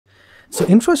So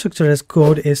infrastructure as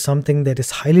code is something that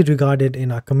is highly regarded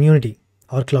in our community,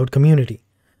 our cloud community.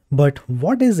 But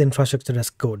what is infrastructure as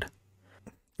code?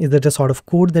 Is it a sort of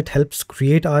code that helps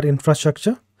create our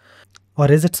infrastructure? Or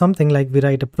is it something like we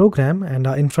write a program and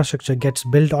our infrastructure gets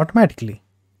built automatically?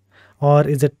 Or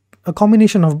is it a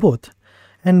combination of both?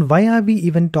 And why are we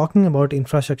even talking about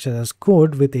infrastructure as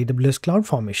code with AWS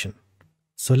CloudFormation?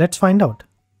 So let's find out.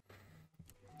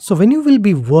 So when you will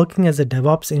be working as a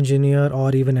DevOps engineer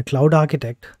or even a cloud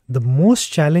architect, the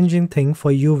most challenging thing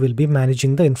for you will be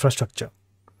managing the infrastructure.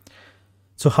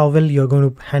 So how well you're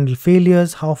going to handle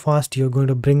failures, how fast you're going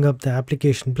to bring up the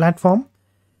application platform,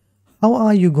 how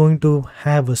are you going to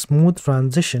have a smooth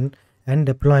transition and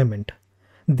deployment?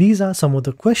 These are some of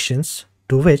the questions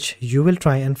to which you will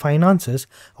try and find answers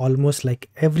almost like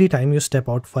every time you step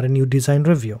out for a new design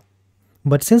review.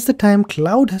 But since the time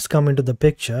cloud has come into the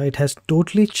picture, it has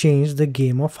totally changed the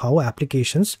game of how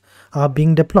applications are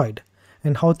being deployed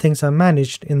and how things are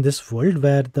managed in this world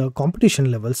where the competition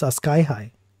levels are sky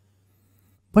high.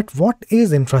 But what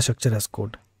is infrastructure as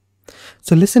code?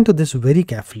 So listen to this very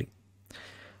carefully.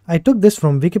 I took this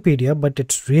from Wikipedia, but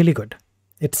it's really good.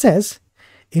 It says,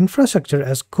 infrastructure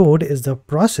as code is the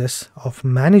process of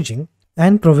managing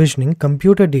and provisioning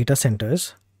computer data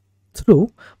centers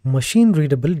through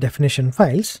machine-readable definition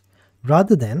files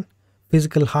rather than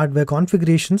physical hardware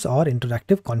configurations or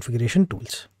interactive configuration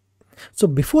tools. So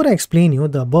before I explain you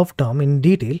the above term in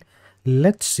detail,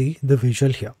 let's see the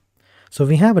visual here. So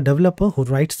we have a developer who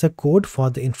writes the code for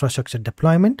the infrastructure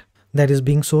deployment that is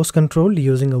being source controlled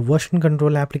using a version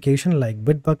control application like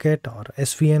Bitbucket or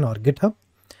SVN or GitHub.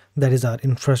 That is our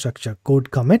infrastructure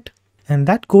code commit. And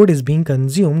that code is being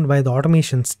consumed by the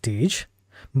automation stage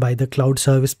by the cloud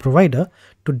service provider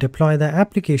to deploy the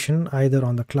application either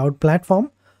on the cloud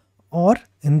platform or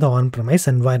in the on-premise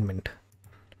environment.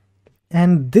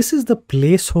 And this is the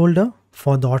placeholder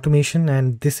for the automation,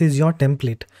 and this is your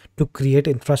template to create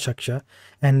infrastructure,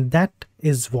 and that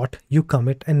is what you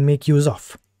commit and make use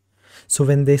of. So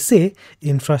when they say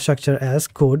infrastructure as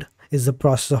code is the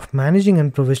process of managing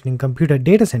and provisioning computer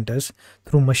data centers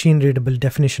through machine-readable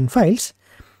definition files,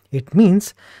 it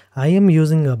means I am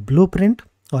using a blueprint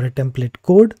or a template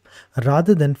code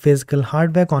rather than physical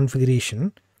hardware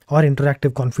configuration or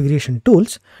interactive configuration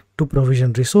tools to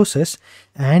provision resources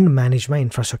and manage my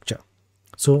infrastructure.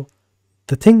 So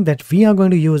the thing that we are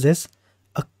going to use is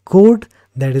a code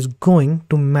that is going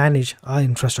to manage our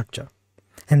infrastructure.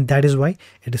 And that is why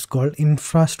it is called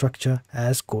infrastructure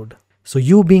as code. So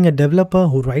you being a developer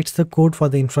who writes the code for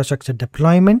the infrastructure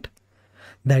deployment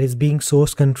that is being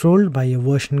source controlled by a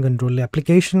version control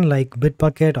application like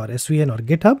Bitbucket or SVN or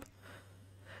GitHub.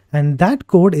 And that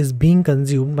code is being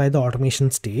consumed by the automation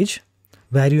stage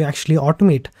where you actually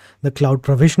automate the cloud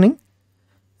provisioning.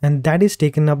 And that is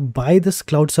taken up by this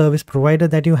cloud service provider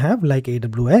that you have like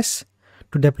AWS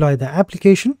to deploy the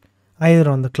application either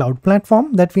on the cloud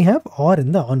platform that we have or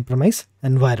in the on-premise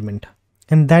environment.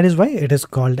 And that is why it is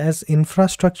called as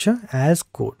infrastructure as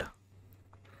code.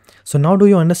 So now do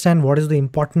you understand what is the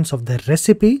importance of the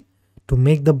recipe to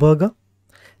make the burger?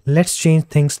 Let's change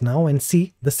things now and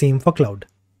see the same for cloud.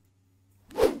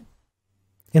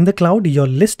 In the cloud, your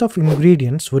list of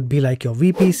ingredients would be like your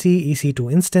VPC,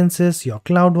 EC2 instances, your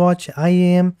CloudWatch,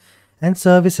 IAM, and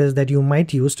services that you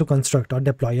might use to construct or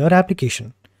deploy your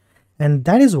application. And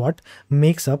that is what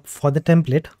makes up for the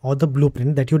template or the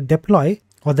blueprint that you deploy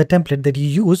or the template that you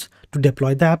use to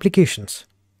deploy the applications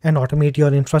and automate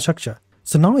your infrastructure.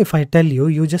 So now if I tell you,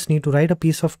 you just need to write a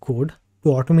piece of code to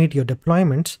automate your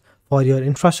deployments for your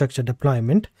infrastructure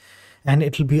deployment and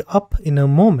it will be up in a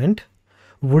moment,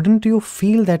 wouldn't you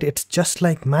feel that it's just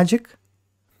like magic?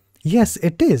 Yes,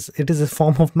 it is. It is a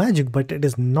form of magic, but it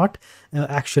is not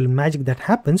actual magic that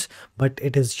happens, but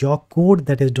it is your code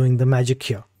that is doing the magic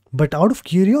here. But out of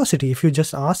curiosity, if you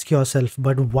just ask yourself,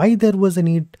 but why there was a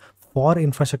need for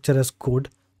infrastructure as code,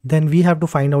 then we have to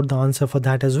find out the answer for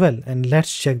that as well. And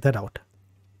let's check that out.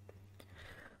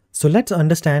 So let's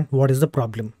understand what is the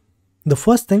problem. The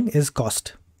first thing is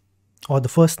cost, or the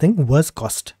first thing was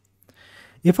cost.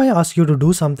 If I ask you to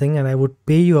do something and I would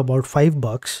pay you about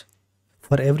 $5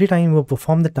 for every time you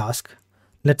perform the task,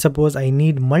 let's suppose I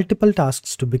need multiple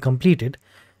tasks to be completed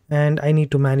and I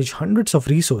need to manage hundreds of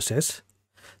resources.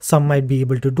 Some might be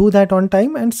able to do that on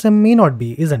time and some may not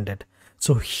be, isn't it?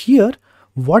 So here,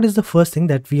 what is the first thing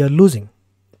that we are losing?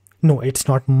 No, it's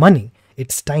not money,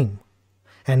 it's time.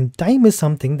 And time is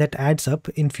something that adds up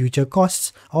in future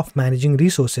costs of managing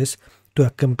resources to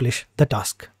accomplish the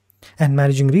task. And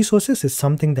managing resources is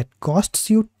something that costs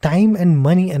you time and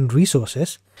money and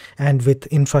resources. And with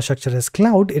infrastructure as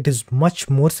cloud, it is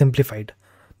much more simplified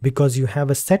because you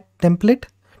have a set template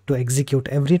to execute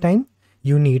every time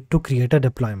you need to create a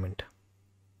deployment.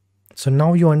 So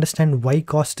now you understand why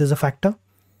cost is a factor.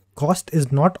 Cost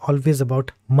is not always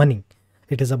about money.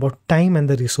 It is about time and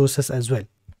the resources as well.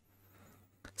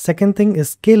 Second thing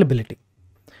is scalability.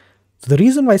 So the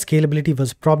reason why scalability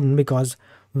was a problem because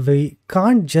we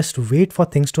can't just wait for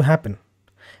things to happen.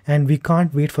 And we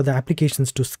can't wait for the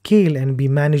applications to scale and be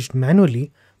managed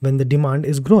manually when the demand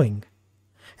is growing.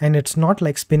 And it's not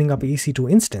like spinning up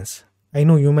EC2 instance. I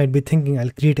know you might be thinking I'll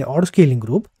create an auto-scaling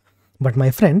group, but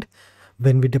my friend,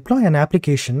 when we deploy an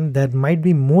application, there might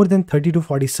be more than 30 to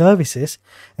 40 services,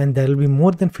 and there will be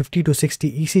more than 50 to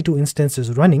 60 EC2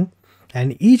 instances running,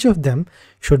 and each of them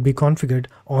should be configured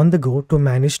on the go to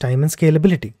manage time and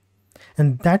scalability.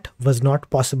 And that was not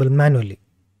possible manually.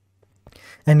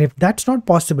 And if that's not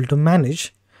possible to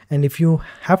manage, and if you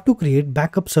have to create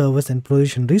backup servers and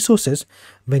provision resources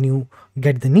when you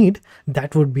get the need,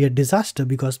 that would be a disaster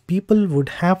because people would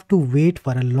have to wait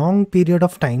for a long period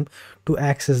of time to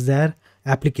access their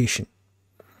application.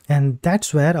 And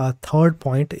that's where our third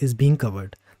point is being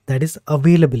covered, that is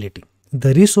availability.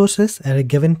 The resources at a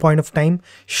given point of time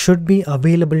should be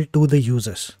available to the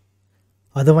users.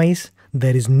 Otherwise,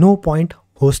 there is no point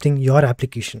hosting your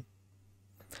application.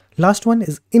 Last one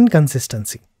is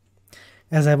inconsistency.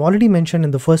 As I've already mentioned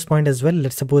in the first point as well,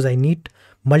 let's suppose I need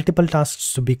multiple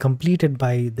tasks to be completed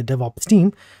by the DevOps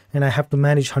team and I have to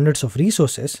manage hundreds of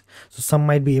resources. So some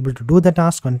might be able to do the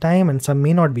task on time and some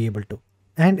may not be able to.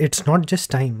 And it's not just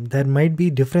time. There might be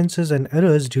differences and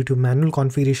errors due to manual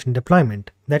configuration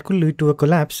deployment. That could lead to a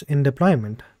collapse in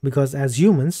deployment because as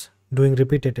humans, doing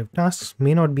repetitive tasks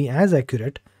may not be as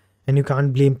accurate and you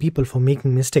can't blame people for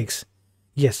making mistakes.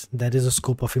 Yes, there is a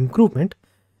scope of improvement,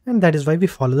 and that is why we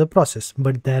follow the process,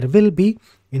 but there will be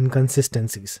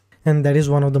inconsistencies. And that is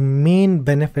one of the main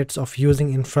benefits of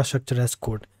using infrastructure as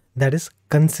code, that is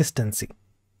consistency.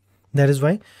 That is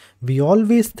why we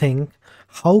always think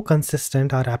how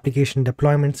consistent our application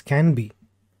deployments can be.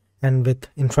 And with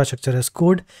infrastructure as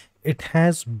code, it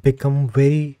has become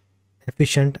very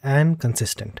efficient and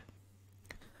consistent.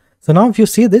 So now if you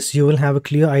see this, you will have a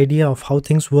clear idea of how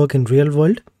things work in real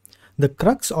world. The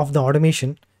crux of the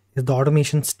automation is the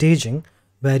automation staging,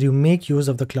 where you make use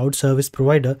of the cloud service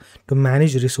provider to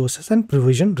manage resources and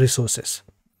provision resources.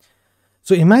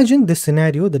 So imagine this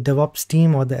scenario, the DevOps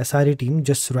team or the SRE team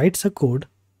just writes a code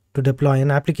to deploy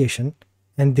an application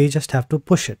and they just have to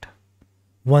push it.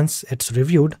 Once it's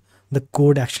reviewed, the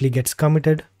code actually gets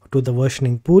committed to the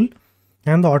versioning pool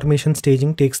and the automation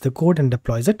staging takes the code and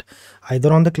deploys it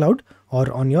either on the cloud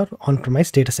or on your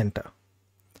on-premise data center.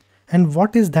 And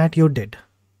what is that you did?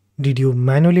 Did you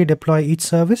manually deploy each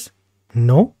service?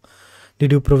 No.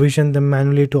 Did you provision them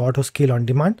manually to auto-scale on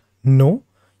demand? No.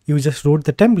 You just wrote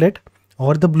the template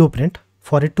or the blueprint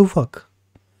for it to work.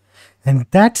 And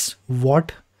that's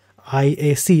what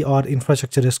IAC or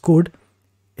infrastructure as code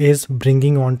is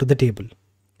bringing onto the table.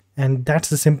 And that's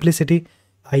the simplicity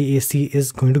IAC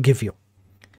is going to give you.